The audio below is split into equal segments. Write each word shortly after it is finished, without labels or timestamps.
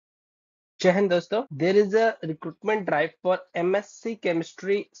Jai Hind दोस्तों, there is a recruitment drive for MSc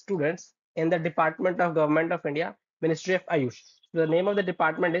Chemistry students in the Department of Government of India, Ministry of Ayush. The name of the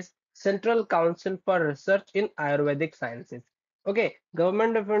department is Central Council for Research in Ayurvedic Sciences. Okay,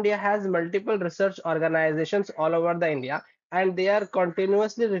 Government of India has multiple research organizations all over the India, and they are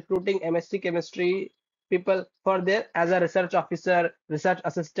continuously recruiting MSc Chemistry people for their as a research officer, research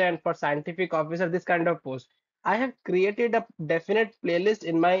assistant, for scientific officer, this kind of post. I have created a definite playlist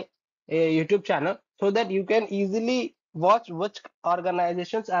in my YouTube channel so that you can easily watch which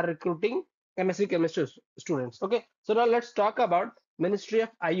organizations are recruiting MSc chemistry students. Okay, so now let's talk about Ministry of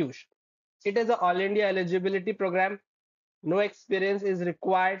Ayush. It is an all India eligibility program. No experience is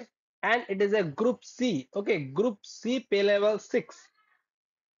required, and it is a Group C. Okay, Group C pay level 6.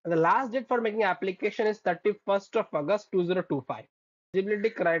 The last date for making application is 31st of August 2025. Eligibility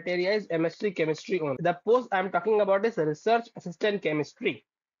criteria is MSc chemistry only. The post I am talking about is research assistant chemistry.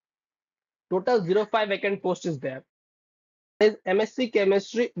 Total 05 vacant post is there. Is MSc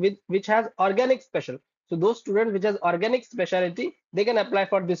chemistry with which has organic special. So those students which has organic specialty, they can apply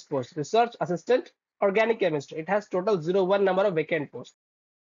for this post. Research assistant organic chemistry. It has total 01 number of vacant posts.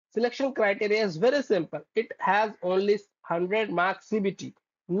 Selection criteria is very simple. It has only 100 marks CBT.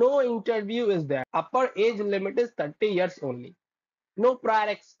 No interview is there. Upper age limit is 30 years only. No prior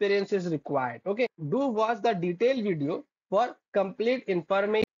experience is required. Okay, do watch the detailed video for complete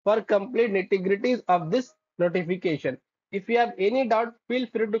information, for complete nitty-gritties of this notification. If you have any doubt, feel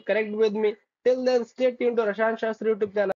free to connect with me. Till then, stay tuned to Rashan Shastrii YouTube channel.